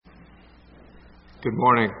Good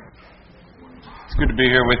morning. It's good to be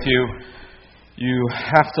here with you. You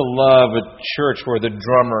have to love a church where the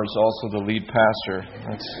drummer is also the lead pastor.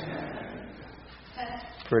 That's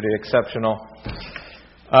pretty exceptional.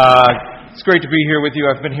 It's great to be here with you.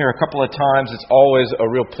 I've been here a couple of times. It's always a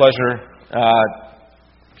real pleasure.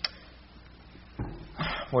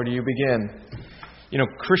 Where do you begin? You know,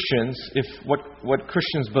 Christians, if what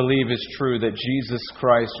Christians believe is true, that Jesus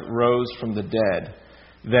Christ rose from the dead,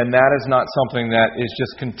 then that is not something that is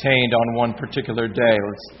just contained on one particular day,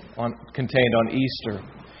 or it's contained on Easter.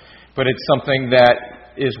 But it's something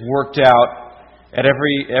that is worked out at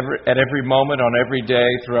every moment, on every day,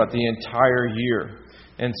 throughout the entire year.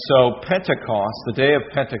 And so Pentecost, the day of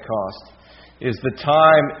Pentecost, is the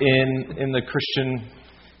time in the Christian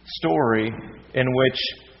story in which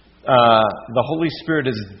the Holy Spirit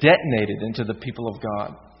is detonated into the people of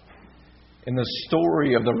God. And the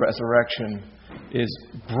story of the resurrection is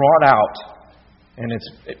brought out, and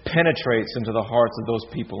it penetrates into the hearts of those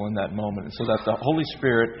people in that moment, so that the Holy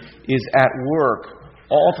Spirit is at work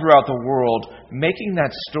all throughout the world, making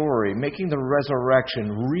that story, making the resurrection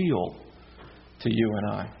real to you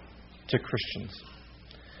and I, to Christians.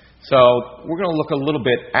 So we're going to look a little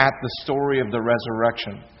bit at the story of the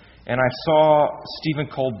resurrection. And I saw Stephen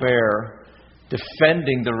Colbert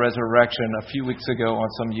defending the resurrection a few weeks ago on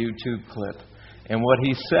some YouTube clip. And what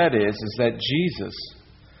he said is that Jesus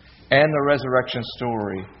and the resurrection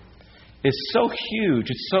story is so huge,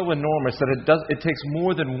 it's so enormous that it takes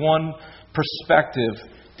more than one perspective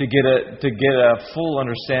to get a full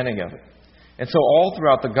understanding of it. And so all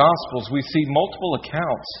throughout the Gospels, we see multiple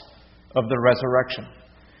accounts of the resurrection.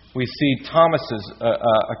 We see Thomas's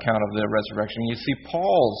account of the resurrection. You see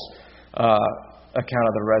Paul's account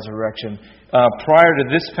of the resurrection. Prior to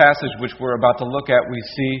this passage, which we're about to look at, we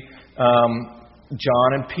see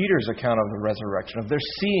John and Peter's account of the resurrection, of their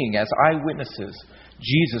seeing as eyewitnesses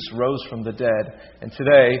Jesus rose from the dead. And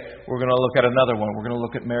today, we're going to look at another one. We're going to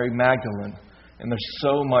look at Mary Magdalene. And there's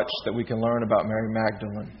so much that we can learn about Mary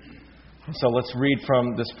Magdalene. So let's read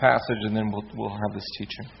from this passage, and then we'll have this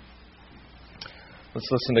teaching.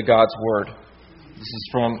 Let's listen to God's Word. This is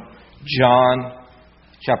from John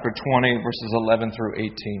chapter 20, verses 11 through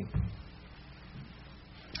 18.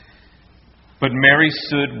 But Mary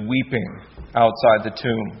stood weeping outside the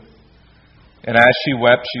tomb. And as she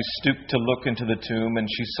wept, she stooped to look into the tomb, and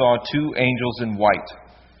she saw two angels in white,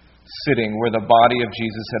 sitting where the body of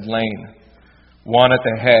Jesus had lain, one at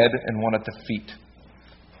the head and one at the feet.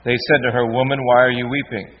 They said to her, "Woman, why are you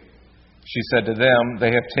weeping?" She said to them,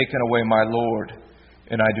 "They have taken away my Lord,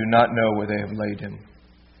 and I do not know where they have laid him."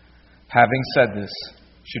 Having said this,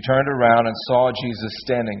 she turned around and saw Jesus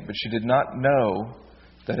standing, but she did not know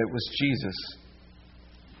that it was Jesus.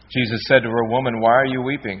 Jesus said to her, "Woman, why are you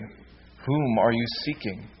weeping? Whom are you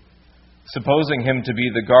seeking?" Supposing him to be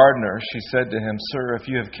the gardener, she said to him, "Sir, if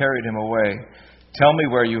you have carried him away, tell me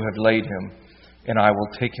where you have laid him, and I will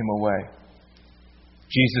take him away."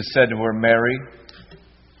 Jesus said to her, "Mary."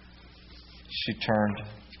 She turned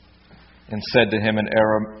and said to him in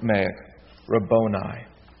Aramaic, "Rabboni,"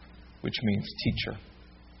 which means teacher.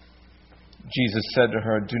 Jesus said to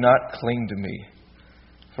her, "Do not cling to me,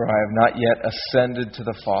 for I have not yet ascended to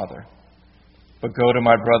the Father. But go to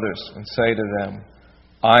my brothers and say to them,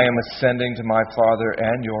 I am ascending to my Father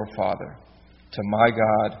and your Father, to my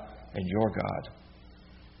God and your God."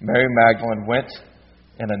 Mary Magdalene went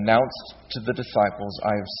and announced to the disciples,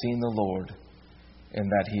 "I have seen the Lord," and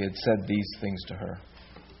that he had said these things to her.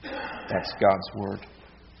 That's God's Word.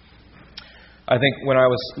 I think when I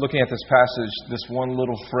was looking at this passage, this one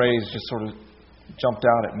little phrase just sort of jumped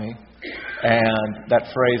out at me. And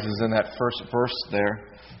that phrase is in that first verse there.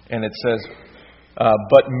 And it says,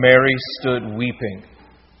 but Mary stood weeping.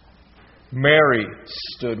 Mary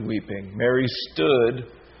stood weeping. Mary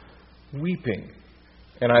stood weeping.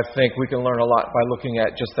 And I think we can learn a lot by looking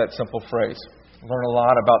at just that simple phrase. Learn a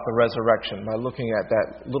lot about the resurrection by looking at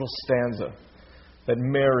that little stanza, that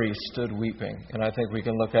Mary stood weeping. And I think we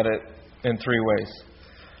can look at it in three ways.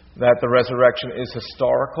 That the resurrection is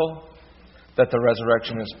historical, that the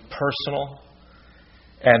resurrection is personal,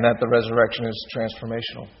 and that the resurrection is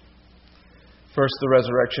transformational. First, the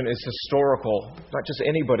resurrection is historical. Not just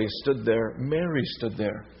anybody stood there. Mary stood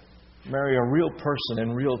there. Mary, a real person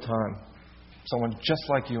in real time. Someone just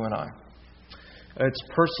like you and I. It's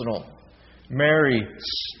personal. Mary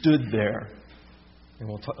stood there. And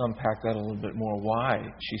we'll unpack that a little bit more.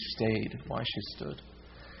 Why she stayed. Why she stood.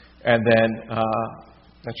 And then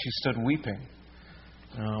that she stood weeping.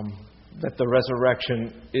 That the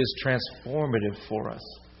resurrection is transformative for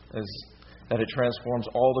us. That it transforms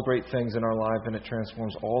all the great things in our life, and it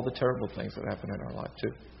transforms all the terrible things that happen in our life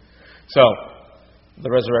too. So, The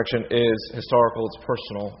resurrection is historical, it's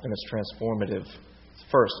personal, and it's transformative.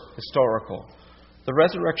 First, historical. The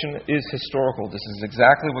resurrection is historical. This is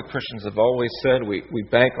exactly what Christians have always said. We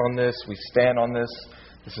bank on this. We stand on this.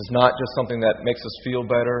 This is not just something that makes us feel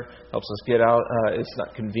better, helps us get out. It's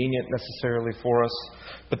not convenient necessarily for us.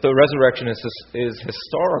 But the resurrection is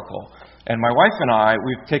historical. And my wife and I,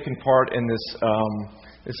 we've taken part in this,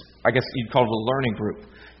 I guess you'd call it a learning group.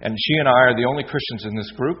 And she and I are the only Christians in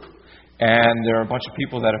this group. And there are a bunch of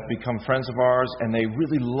people that have become friends of ours, and they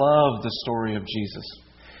really love the story of Jesus.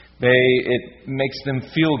 It makes them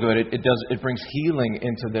feel good. It brings healing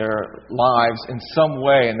into their lives in some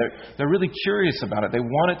way, and they're really curious about it. They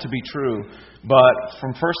want it to be true. But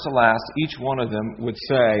from first to last, each one of them would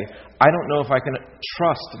say, I don't know if I can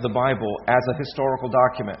trust the Bible as a historical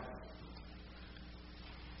document.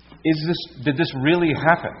 Did this really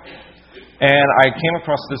happen? And I came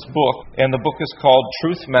across this book, and the book is called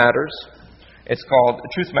Truth Matters. It's called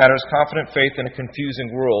Truth Matters, Confident Faith in a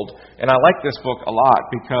Confusing World. And I like this book a lot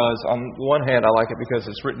because, on one hand, I like it because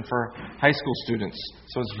it's written for high school students.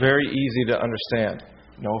 So it's very easy to understand.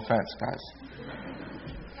 No offense, guys.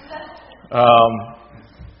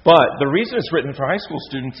 But the reason it's written for high school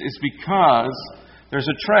students is because there's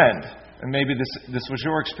a trend. And maybe this was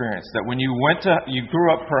your experience, that when you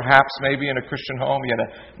grew up perhaps maybe in a Christian home, you had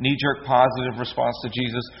a knee-jerk positive response to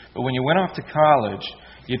Jesus, but when you went off to college,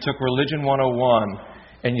 you took Religion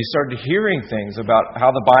 101, and you started hearing things about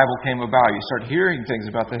how the Bible came about. You started hearing things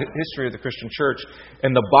about the history of the Christian church,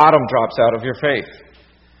 and the bottom drops out of your faith.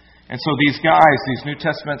 And so these guys, these New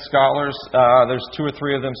Testament scholars, there's 2 or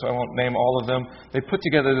 3 of them, so I won't name all of them, they put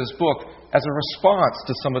together this book as a response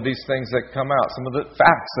to some of these things that come out, some of the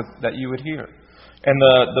facts that you would hear. And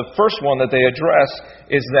the first one that they address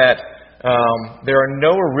is that there are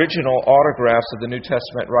no original autographs of the New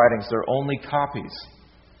Testament writings. They're only copies.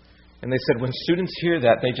 And they said when students hear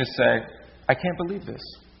that, they just say, I can't believe this.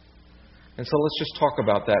 And so let's just talk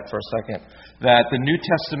about that for a second. That the New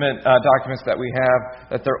Testament documents that we have,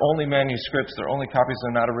 that they're only manuscripts, they're only copies,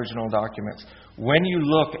 they're not original documents. When you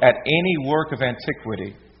look at any work of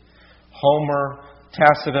antiquity, Homer,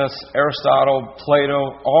 Tacitus, Aristotle,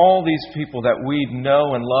 Plato, all these people that we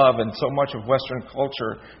know and love and so much of Western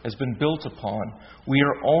culture has been built upon, we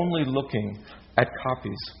are only looking at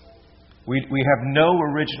copies. We have no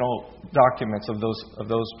original documents of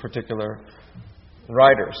those particular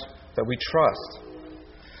writers that we trust.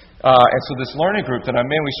 And so this learning group that I'm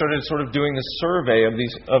in, we started sort of doing this survey of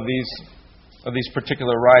these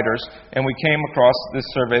particular writers, and we came across this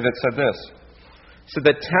survey that said this. It said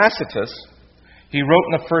that Tacitus, he wrote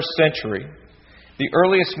in the 1st century. The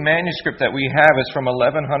earliest manuscript that we have is from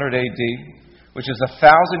 1100 AD, which is a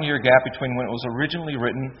 1,000-year gap between when it was originally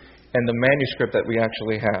written and the manuscript that we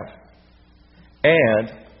actually have.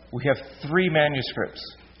 And we have 3 manuscripts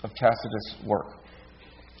of Tacitus' work.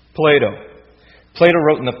 Plato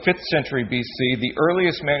wrote in the 5th century BC. The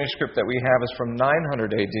earliest manuscript that we have is from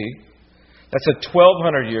 900 AD. That's a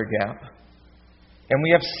 1,200-year gap. And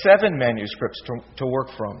we have 7 manuscripts to work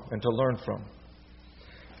from and to learn from.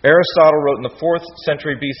 Aristotle wrote in the 4th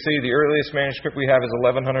century BC. The earliest manuscript we have is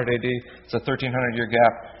 1100 AD. It's a 1,300-year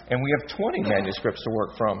gap. And we have 20 manuscripts to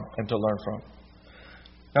work from and to learn from.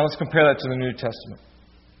 Now let's compare that to the New Testament.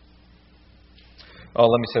 Oh,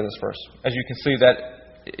 let me say this first. As you can see that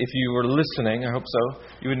if you were listening, I hope so,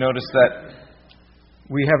 you would notice that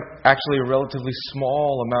we have actually a relatively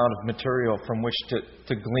small amount of material from which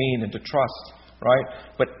to glean and to trust, right?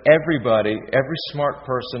 But everybody, every smart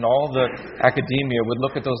person, all the academia would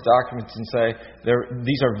look at those documents and say,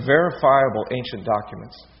 these are verifiable ancient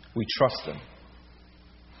documents. We trust them.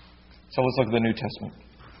 So let's look at the New Testament.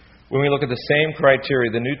 When we look at the same criteria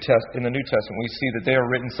in the New Testament, we see that they are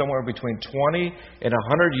written somewhere between 20 and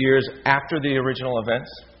 100 years after the original events,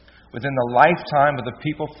 within the lifetime of the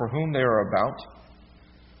people for whom they are about.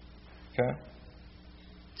 Okay?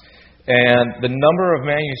 And the number of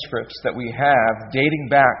manuscripts that we have dating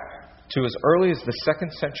back to as early as the 2nd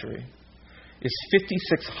century is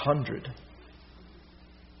 5,600.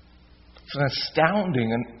 It's an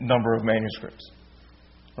astounding number of manuscripts.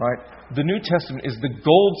 Right? The New Testament is the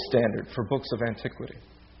gold standard for books of antiquity.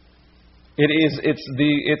 It's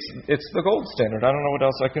the gold standard. I don't know what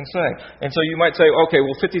else I can say. And so you might say, okay,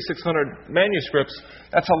 well, 5,600 manuscripts,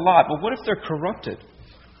 that's a lot. But what if they're corrupted?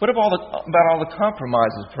 What about all the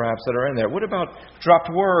compromises, perhaps, that are in there? What about dropped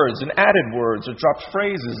words and added words, or dropped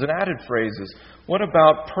phrases and added phrases? What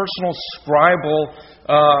about personal scribal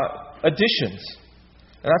additions?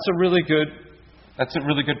 And that's a really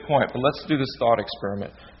good point. But let's do this thought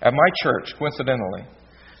experiment. At my church, coincidentally,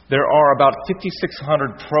 there are about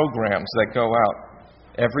 5,600 programs that go out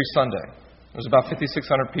every Sunday. There's about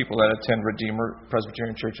 5,600 people that attend Redeemer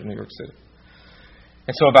Presbyterian Church in New York City.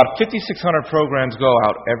 And so about 5,600 programs go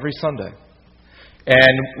out every Sunday.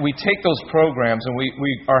 And we take those programs and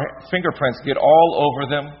our fingerprints get all over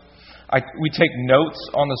them. We take notes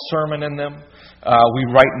on the sermon in them. We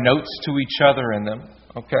write notes to each other in them.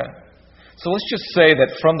 Okay. So let's just say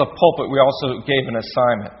that from the pulpit we also gave an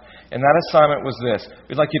assignment. And that assignment was this.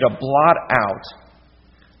 We'd like you to blot out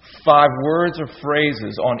 5 words or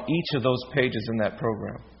phrases on each of those pages in that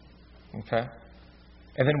program. Okay?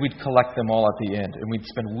 And then we'd collect them all at the end. And we'd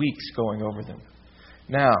spend weeks going over them.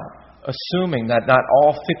 Now, assuming that not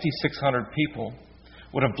all 5,600 people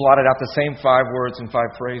would have blotted out the same 5 words and 5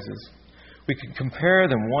 phrases, we could compare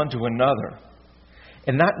them one to another.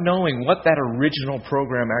 And not knowing what that original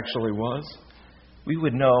program actually was, we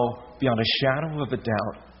would know beyond a shadow of a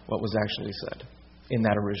doubt what was actually said in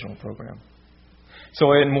that original program.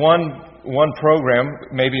 So in one program,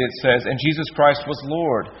 maybe it says, "And Jesus Christ was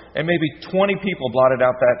Lord." And maybe 20 people blotted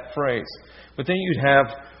out that phrase. But then you'd have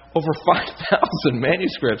over 5,000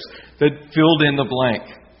 manuscripts that filled in the blank.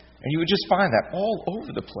 And you would just find that all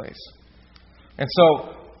over the place. And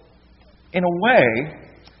so, in a way,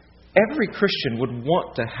 every Christian would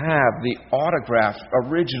want to have the autographed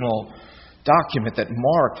original document that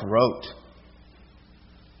Mark wrote.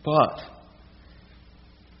 But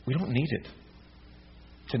we don't need it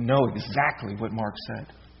to know exactly what Mark said.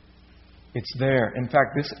 It's there. In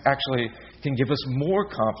fact, this actually can give us more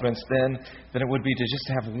confidence than it would be to just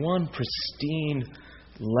have one pristine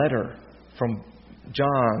letter from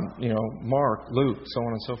John, Mark, Luke, so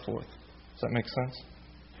on and so forth. Does that make sense?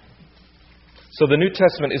 So the New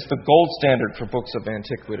Testament is the gold standard for books of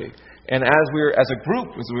antiquity. And as a group,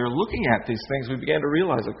 as we were looking at these things, we began to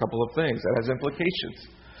realize a couple of things that has implications.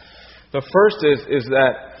 The first is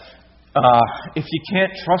that if you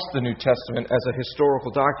can't trust the New Testament as a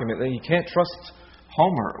historical document, then you can't trust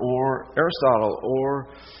Homer or Aristotle or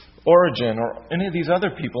Origen or any of these other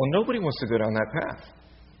people. And nobody wants to go down that path.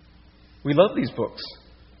 We love these books.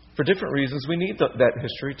 For different reasons, we need that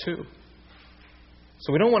history too.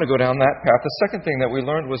 So we don't want to go down that path. The second thing that we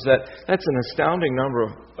learned was that that's an astounding number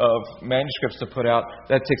of manuscripts to put out.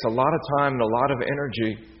 That takes a lot of time and a lot of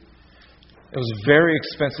energy. It was very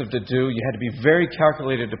expensive to do. You had to be very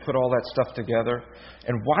calculated to put all that stuff together.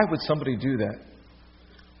 And why would somebody do that?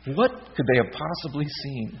 What could they have possibly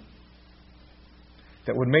seen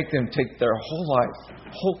that would make them take their whole life,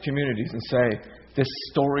 whole communities, and say, this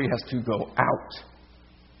story has to go out?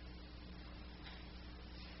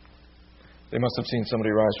 They must have seen somebody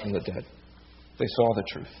rise from the dead. They saw the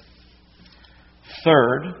truth.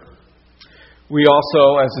 Third, we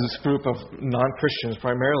also, as this group of non-Christians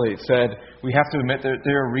primarily, said we have to admit that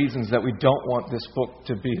there are reasons that we don't want this book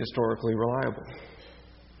to be historically reliable.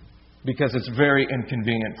 Because it's very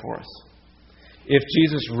inconvenient for us. If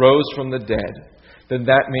Jesus rose from the dead, then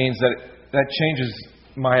that means that changes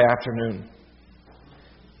my afternoon.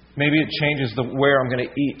 Maybe it changes where I'm going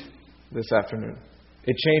to eat this afternoon.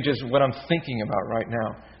 It changes what I'm thinking about right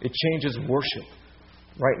now. It changes worship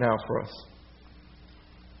right now for us.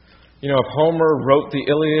 If Homer wrote the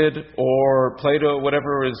Iliad or Plato,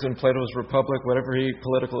 whatever is in Plato's Republic, whatever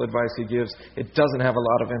political advice he gives, it doesn't have a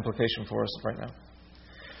lot of implication for us right now.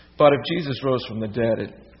 But if Jesus rose from the dead,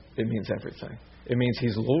 it means everything. It means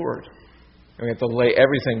He's Lord. And we have to lay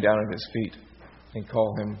everything down at His feet and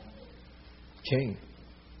call Him King.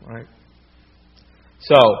 Right?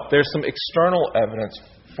 So, there's some external evidence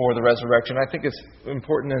for the resurrection. I think it's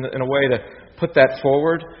important in a way to put that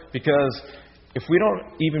forward, because if we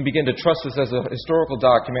don't even begin to trust this as a historical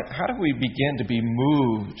document, how do we begin to be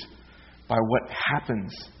moved by what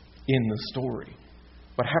happens in the story?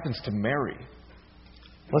 What happens to Mary?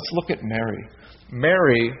 Let's look at Mary.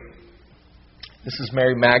 Mary, this is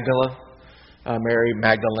Mary Magdala. Mary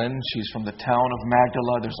Magdalene. She's from the town of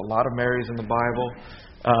Magdala. There's a lot of Marys in the Bible.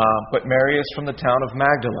 But Mary is from the town of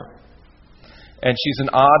Magdala. And she's an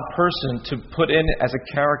odd person to put in as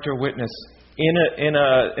a character witness in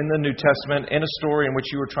the New Testament, in a story in which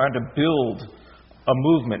you were trying to build a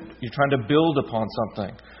movement. You're trying to build upon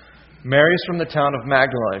something. Mary is from the town of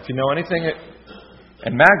Magdala. If you know anything,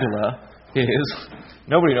 and Magdala is,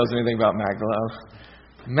 nobody knows anything about Magdala.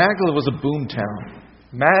 Magdala was a boom town.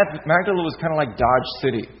 Magdala was kind of like Dodge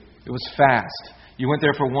City. It was fast. You went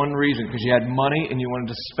there for one reason, because you had money and you wanted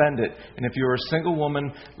to spend it. And if you were a single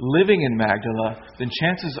woman living in Magdala, then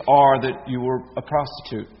chances are that you were a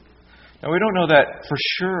prostitute. Now, we don't know that for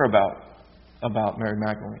sure about Mary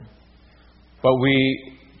Magdalene. But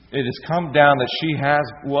it has come down that she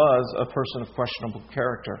was a person of questionable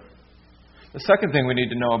character. The second thing we need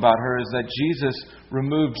to know about her is that Jesus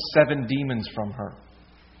removed 7 demons from her.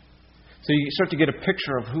 So you start to get a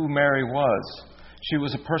picture of who Mary was. She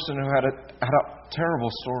was a person who had a terrible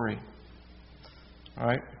story. All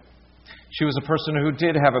right? She was a person who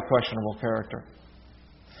did have a questionable character.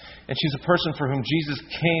 And she's a person for whom Jesus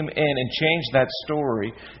came in and changed that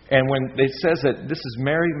story. And when it says that this is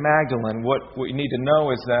Mary Magdalene, what you need to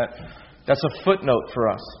know is that that's a footnote for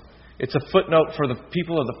us. It's a footnote for the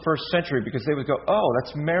people of the first century, because they would go, oh,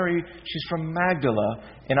 that's Mary, she's from Magdala,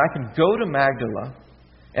 and I can go to Magdala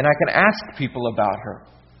and I can ask people about her.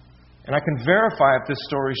 And I can verify if this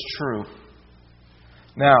story is true.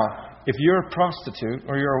 Now, if you're a prostitute,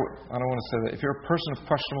 or I don't want to say that, if you're a person of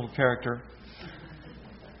questionable character,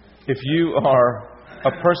 if you are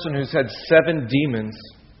a person who's had 7 demons,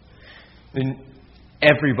 then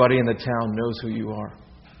everybody in the town knows who you are.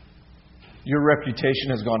 Your reputation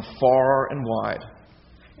has gone far and wide.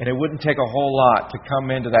 And it wouldn't take a whole lot to come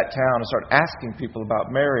into that town and start asking people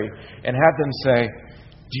about Mary and have them say,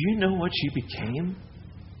 do you know what she became?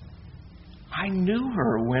 I knew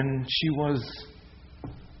her when she was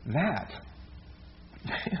that.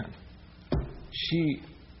 Man,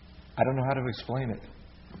 I don't know how to explain it.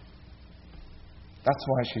 That's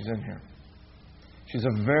why she's in here. She's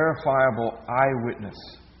a verifiable eyewitness.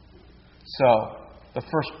 So, the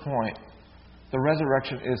first point, the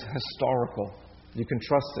resurrection is historical. You can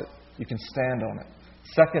trust it. You can stand on it.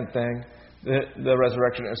 Second thing, the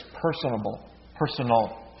resurrection is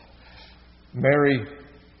personal. Mary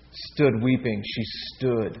stood weeping. She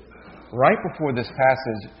stood. Right before this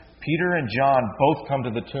passage, Peter and John both come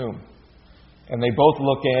to the tomb. And they both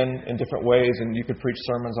look in different ways, and you could preach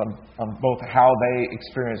sermons on both how they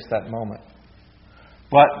experienced that moment.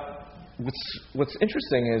 But what's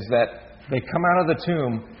interesting is that they come out of the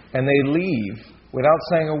tomb and they leave without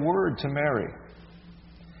saying a word to Mary.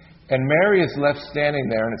 And Mary is left standing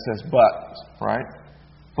there, and it says, but, right?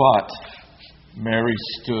 But Mary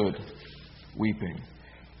stood weeping.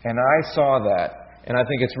 And I saw that, and I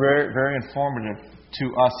think it's very, very informative to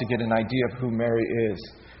us to get an idea of who Mary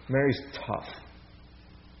is. Mary's tough.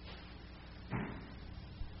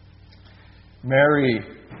 Mary,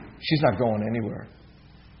 she's not going anywhere.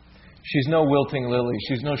 She's no wilting lily.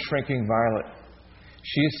 She's no shrinking violet.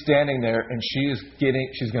 She is standing there, and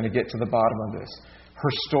she's going to get to the bottom of this. Her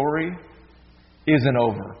story isn't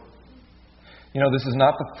over. You know, this is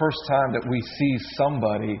not the first time that we see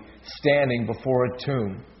somebody standing before a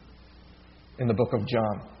tomb in the book of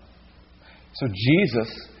John. So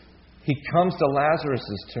Jesus, he comes to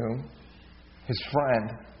Lazarus' tomb, his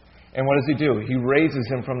friend, and what does he do? He raises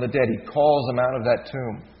him from the dead. He calls him out of that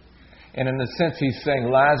tomb. And in a sense, he's saying,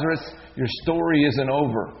 Lazarus, your story isn't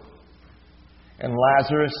over. And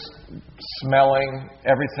Lazarus, smelling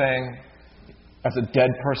everything as a dead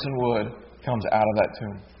person would, comes out of that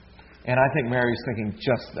tomb. And I think Mary's thinking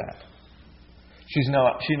just that. She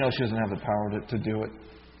knows she doesn't have the power to do it.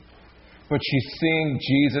 But she's seeing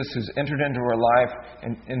Jesus who's entered into her life.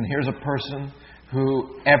 And here's a person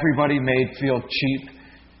who everybody made feel cheap.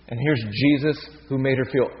 And here's Jesus who made her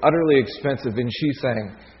feel utterly expensive. And she's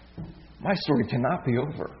saying, my story cannot be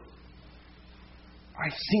over.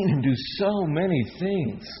 I've seen him do so many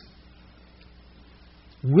things.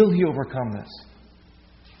 Will he overcome this?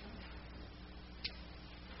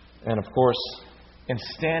 And of course, in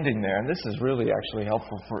standing there, and this is really actually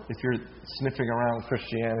helpful for if you're sniffing around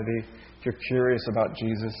Christianity, if you're curious about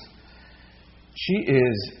Jesus, she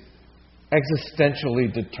is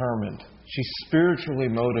existentially determined. She's spiritually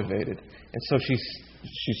motivated. And so she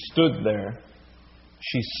stood there.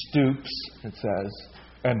 She stoops, it says,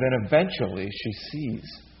 and then eventually she sees.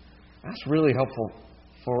 That's really helpful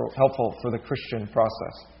for the Christian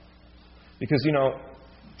process. Because, you know,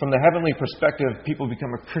 from the heavenly perspective, people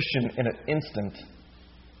become a Christian in an instant.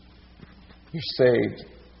 You're saved,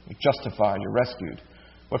 you're justified, you're rescued.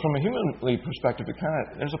 But from a humanly perspective,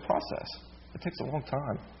 there's a process. It takes a long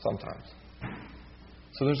time sometimes.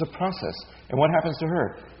 So there's a process. And what happens to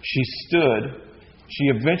her? She stood. She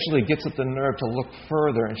eventually gets up the nerve to look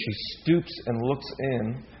further, and she stoops and looks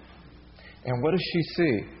in. And what does she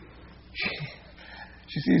see?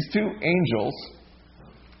 She sees 2 angels.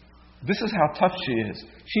 This is how tough she is.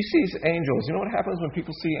 She sees angels. You know what happens when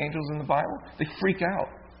people see angels in the Bible? They freak out.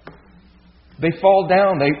 They fall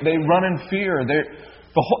down. They run in fear. The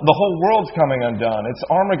whole world's coming undone. It's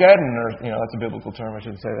Armageddon, or that's a biblical term. I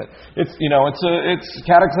shouldn't say that. It's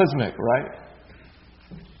cataclysmic, right?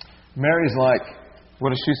 Mary's like, what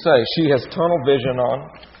does she say? She has tunnel vision on.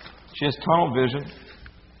 She has tunnel vision.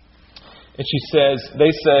 And they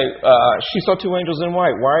say, she saw 2 angels in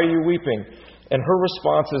white. Why are you weeping? And her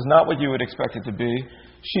response is not what you would expect it to be.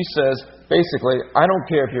 She says, basically, I don't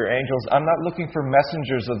care if you're angels. I'm not looking for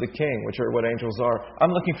messengers of the king, which are what angels are.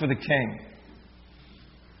 I'm looking for the king.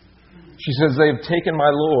 She says, they've taken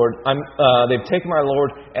my Lord. They've taken my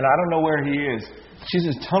Lord, and I don't know where he is. She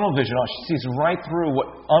says, tunnel vision. She sees right through what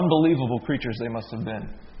unbelievable creatures they must have been.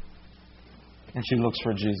 And she looks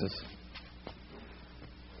for Jesus.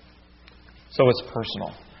 So it's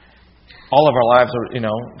personal. All of our lives are,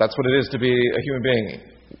 that's what it is to be a human being.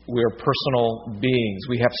 We are personal beings.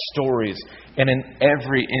 We have stories. And in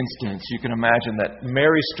every instance, you can imagine that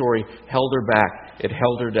Mary's story held her back. It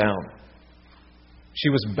held her down. She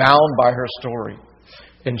was bound by her story.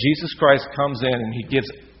 And Jesus Christ comes in and he gives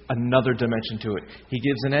another dimension to it. He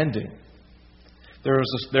gives an ending. There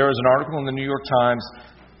was an article in the New York Times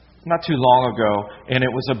not too long ago, and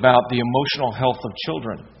it was about the emotional health of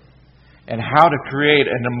children and how to create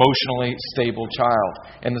an emotionally stable child.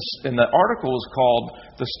 And the article is called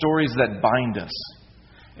 "The Stories That Bind Us."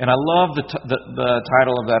 And I love the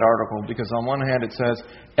title of that article because on one hand it says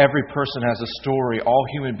every person has a story. All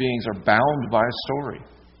human beings are bound by a story.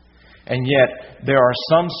 And yet there are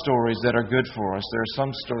some stories that are good for us. There are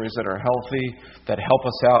some stories that are healthy, that help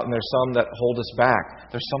us out, and there's some that hold us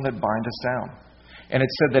back. There's some that bind us down. And it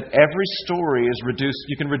said that every story is reduced.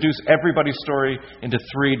 You can reduce everybody's story into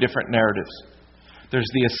 3 different narratives. There's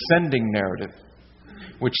the ascending narrative,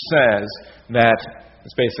 which says that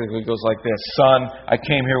it basically goes like this. Son, I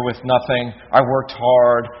came here with nothing. I worked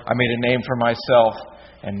hard. I made a name for myself.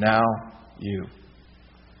 And now you.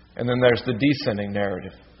 And then there's the descending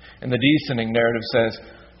narrative. And the descending narrative says,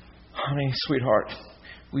 honey, sweetheart,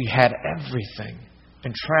 we had everything.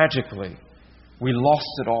 And tragically, we lost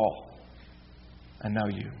it all. And now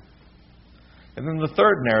you. And then the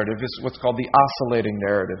third narrative is what's called the oscillating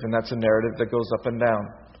narrative. And that's a narrative that goes up and down.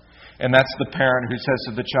 And that's the parent who says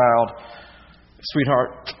to the child,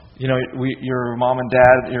 sweetheart, your mom and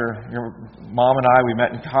dad, your mom and I, we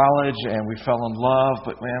met in college and we fell in love.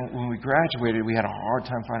 But man, when we graduated, we had a hard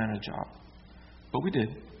time finding a job. But we did.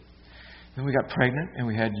 Then we got pregnant and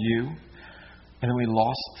we had you. And then we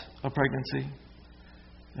lost a pregnancy.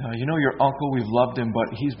 Your uncle, we've loved him,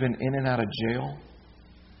 but he's been in and out of jail.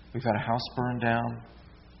 We've had a house burned down.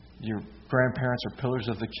 Your grandparents are pillars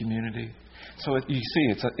of the community. So you see,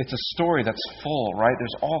 it's a story that's full, right?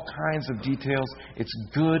 There's all kinds of details. It's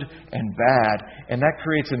good and bad. And that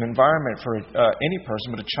creates an environment for any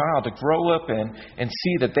person, but a child, to grow up in and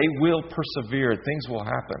see that they will persevere. Things will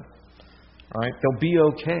happen. Right? They'll be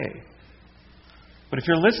okay. But if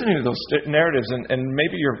you're listening to those narratives and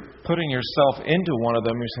maybe you're putting yourself into one of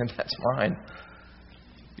them, you're saying, that's mine.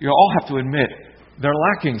 You all have to admit, they're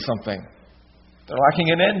lacking something. They're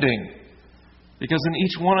lacking an ending. Because in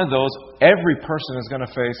each one of those, every person is going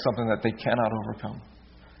to face something that they cannot overcome.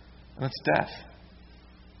 And that's death.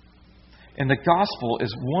 And the gospel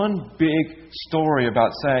is one big story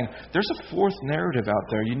about saying, there's a fourth narrative out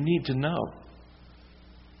there you need to know.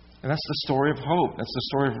 And that's the story of hope. That's the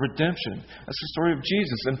story of redemption. That's the story of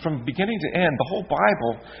Jesus. And from beginning to end, the whole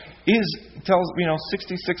Bible tells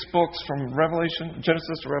 66 books from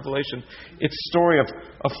Genesis to Revelation. It's story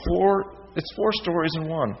of four stories in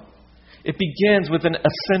one. It begins with an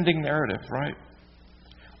ascending narrative, right?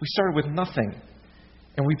 We started with nothing,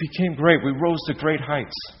 and we became great. We rose to great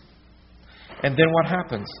heights. And then what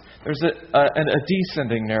happens? There's a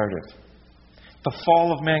descending narrative. The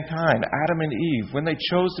fall of mankind, Adam and Eve, when they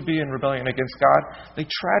chose to be in rebellion against God, they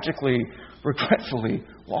tragically, regretfully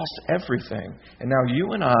lost everything. And now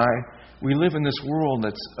you and I, we live in this world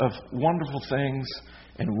that's of wonderful things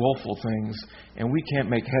and woeful things, and we can't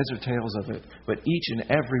make heads or tails of it. But each and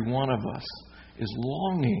every one of us is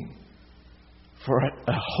longing for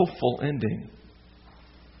a hopeful ending.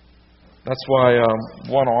 That's why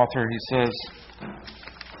one author, he says,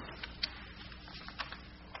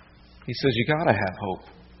 you got to have hope.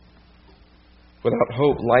 Without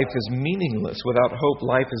hope, life is meaningless. Without hope,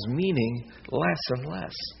 life is meaning less and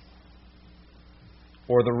less.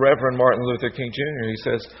 Or the Reverend Martin Luther King Jr., he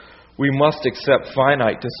says, we must accept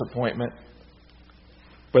finite disappointment,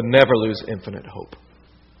 but never lose infinite hope.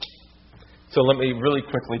 So let me really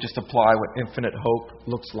quickly just apply what infinite hope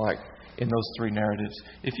looks like in those 3 narratives.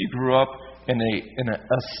 If you grew up in an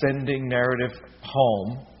ascending narrative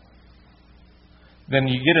home, then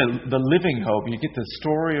you get the living hope. You get the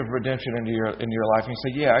story of redemption into your life. And you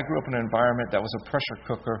say, yeah, I grew up in an environment that was a pressure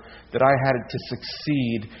cooker, that I had to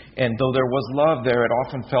succeed. And though there was love there, it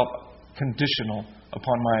often felt conditional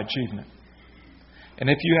upon my achievement. And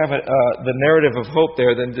if you have the narrative of hope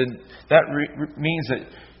there, then that means that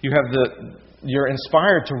you're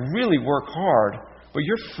inspired to really work hard, but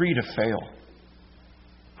you're free to fail.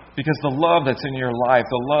 Because the love that's in your life,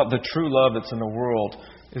 the true love that's in the world,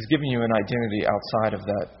 is giving you an identity outside of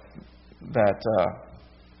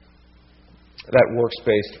that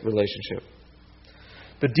works-based relationship.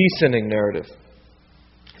 The descending narrative.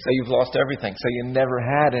 Say you've lost everything. Say you never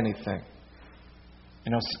had anything.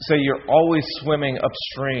 Say you're always swimming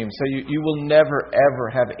upstream. Say you will never, ever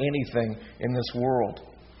have anything in this world.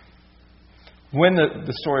 When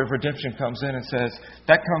the story of redemption comes in and says,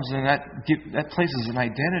 that comes in, that places an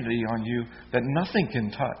identity on you that nothing can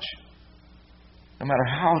touch. No matter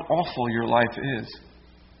how awful your life is.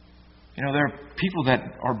 There are people that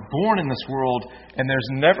are born in this world, and there's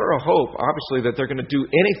never a hope, obviously, that they're going to do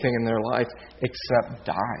anything in their life except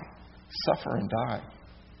die. Suffer and die.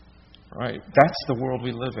 Right? That's the world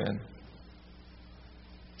we live in.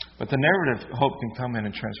 But the narrative of hope can come in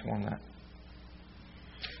and transform that.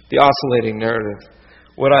 The oscillating narrative.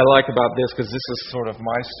 What I like about this, because this is sort of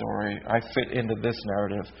my story, I fit into this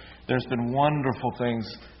narrative. There's been wonderful things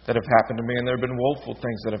that have happened to me, and there have been woeful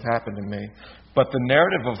things that have happened to me. But the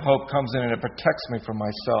narrative of hope comes in and it protects me from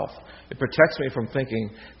myself. It protects me from thinking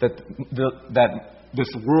that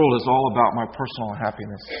this world is all about my personal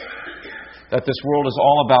happiness. That this world is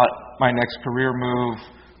all about my next career move,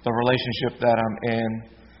 the relationship that I'm in.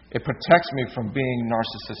 It protects me from being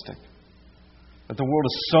narcissistic. That the world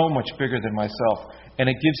is so much bigger than myself, and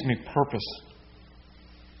it gives me purpose.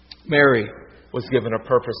 Mary was given a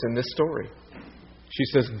purpose in this story. She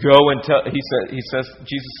says, "Go and tell." Jesus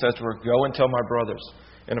says to her, "Go and tell my brothers."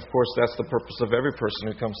 And of course, that's the purpose of every person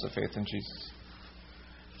who comes to faith in Jesus.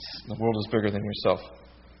 The world is bigger than yourself.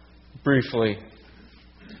 Briefly,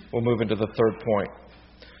 we'll move into the third point.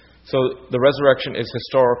 So the resurrection is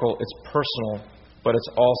historical, it's personal, but it's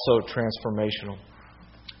also transformational.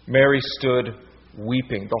 Mary stood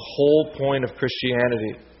weeping. The whole point of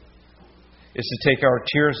Christianity is to take our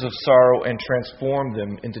tears of sorrow and transform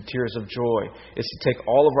them into tears of joy. It's to take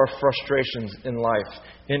all of our frustrations in life,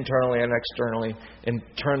 internally and externally, and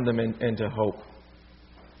turn them into hope.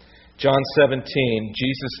 John 17,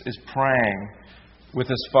 Jesus is praying with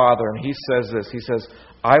His Father, and He says this. He says,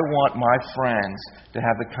 "I want my friends to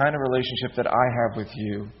have the kind of relationship that I have with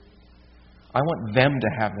you. I want them to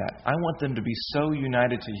have that. I want them to be so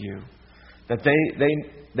united to you that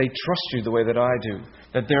they trust you the way that I do,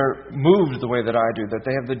 that they're moved the way that I do, that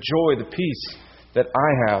they have the joy, the peace that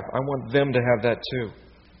I have. I want them to have that too."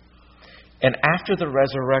 And after the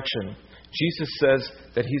resurrection, Jesus says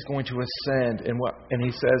that He's going to ascend, and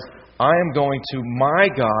He says, "I am going to my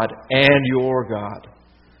God and your God.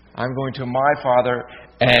 I'm going to my Father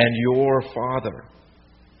and your Father."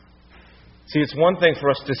 See, it's one thing for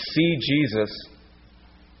us to see Jesus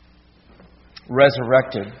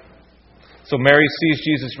resurrected. So Mary sees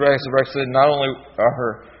Jesus resurrected, and not only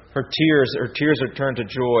are her tears are turned to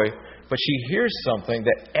joy, but she hears something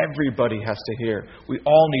that everybody has to hear. We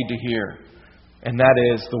all need to hear, and that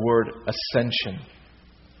is the word ascension.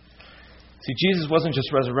 See, Jesus wasn't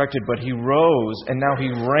just resurrected, but He rose, and now He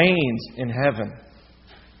reigns in heaven.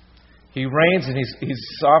 He reigns, and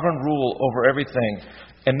He's sovereign rule over everything.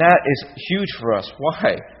 And that is huge for us.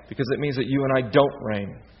 Why? Because it means that you and I don't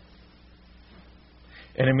reign.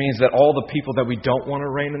 And it means that all the people that we don't want to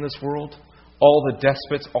reign in this world, all the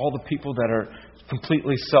despots, all the people that are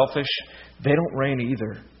completely selfish, they don't reign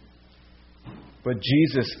either. But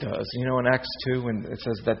Jesus does. In Acts 2, when it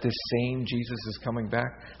says that this same Jesus is coming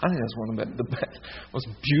back, I think that's one of the most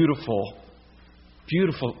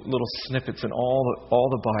beautiful little snippets in all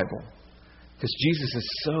the Bible. Because Jesus is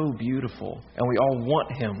so beautiful, and we all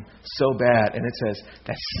want Him so bad. And it says,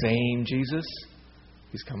 that same Jesus,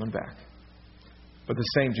 He's coming back. But the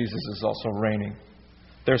same Jesus is also reigning.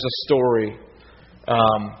 There's a story, a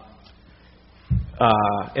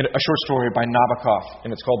short story by Nabokov,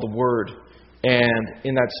 and it's called The Word. And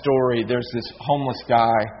in that story, there's this homeless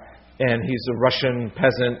guy, and he's a Russian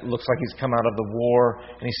peasant, looks like he's come out of the war,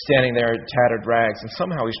 and he's standing there in tattered rags. And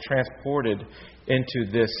somehow he's transported into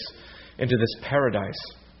this paradise.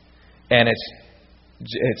 And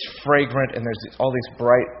it's fragrant, and there's all these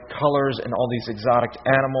bright colors and all these exotic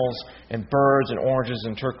animals and birds and oranges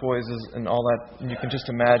and turquoises and all that. And you can just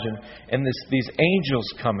imagine. And these angels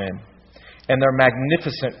come in, and they're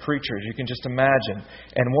magnificent creatures. You can just imagine.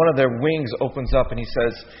 And one of their wings opens up, and he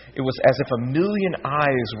says it was as if 1,000,000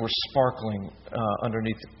 eyes were sparkling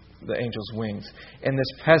underneath the angel's wings. And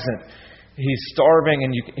this peasant, he's starving,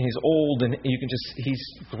 and he's old, and he's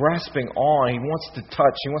grasping on. He wants to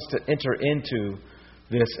touch. He wants to enter into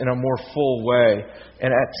this in a more full way.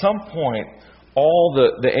 And at some point, all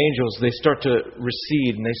the angels, they start to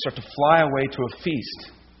recede, and they start to fly away to a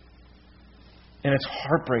feast. And it's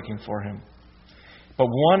heartbreaking for him. But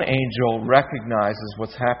one angel recognizes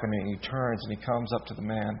what's happening. He turns and he comes up to the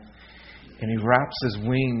man. And he wraps his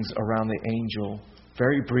wings around the angel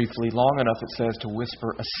very briefly, long enough, it says, to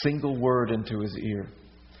whisper a single word into his ear.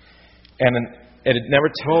 And it never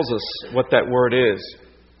tells us what that word is.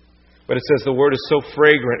 But it says the word is so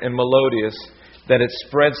fragrant and melodious that it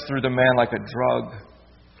spreads through the man like a drug,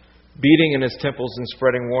 beating in his temples and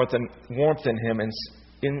spreading warmth in him and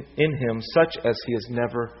in him such as he has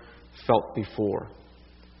never felt before.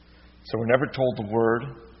 So we're never told the word,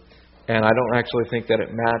 and I don't actually think that it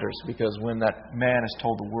matters, because when that man is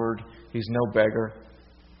told the word, he's no beggar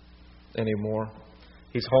anymore.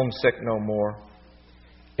 He's homesick no more,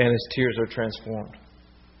 and his tears are transformed.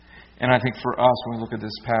 And I think for us, when we look at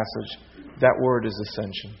this passage, that word is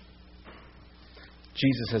ascension.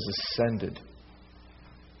 Jesus has ascended.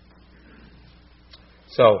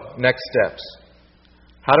 So, next steps.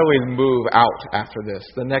 How do we move out after this?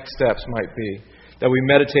 The next steps might be that we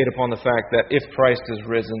meditate upon the fact that if Christ is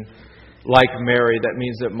risen, like Mary, that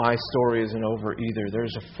means that my story isn't over either.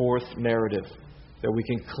 There's a fourth narrative that we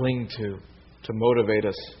can cling to motivate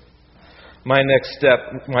us. My next step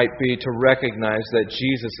might be to recognize that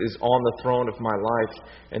Jesus is on the throne of my life,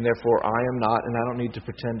 and therefore I am not, and I don't need to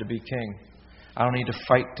pretend to be king. I don't need to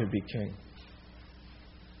fight to be king.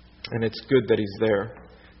 And it's good that He's there.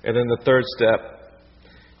 And then the third step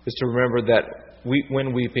is to remember that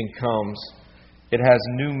when weeping comes, it has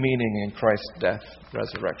new meaning in Christ's death,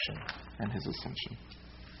 resurrection, and His ascension.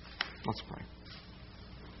 Let's pray.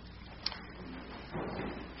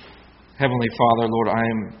 Heavenly Father, Lord,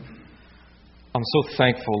 I'm so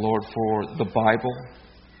thankful, Lord, for the Bible,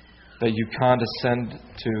 that You condescend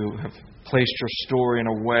to have placed Your story in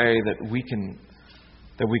a way that we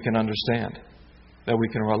can understand, that we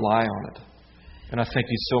can rely on it. And I thank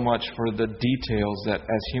You so much for the details that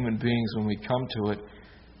as human beings, when we come to it,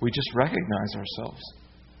 we just recognize ourselves.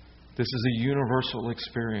 This is a universal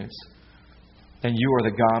experience. And You are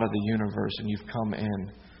the God of the universe, and You've come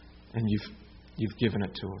in, and You've given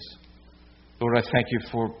it to us. Lord, I thank You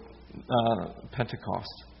for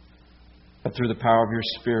Pentecost. But through the power of Your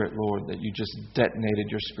Spirit, Lord, that You just detonated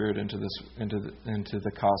Your Spirit into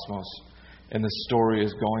the cosmos. And the story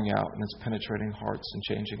is going out, and it's penetrating hearts and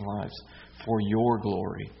changing lives for Your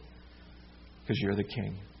glory. Because You're the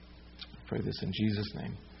King. I pray this in Jesus'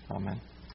 name. Amen.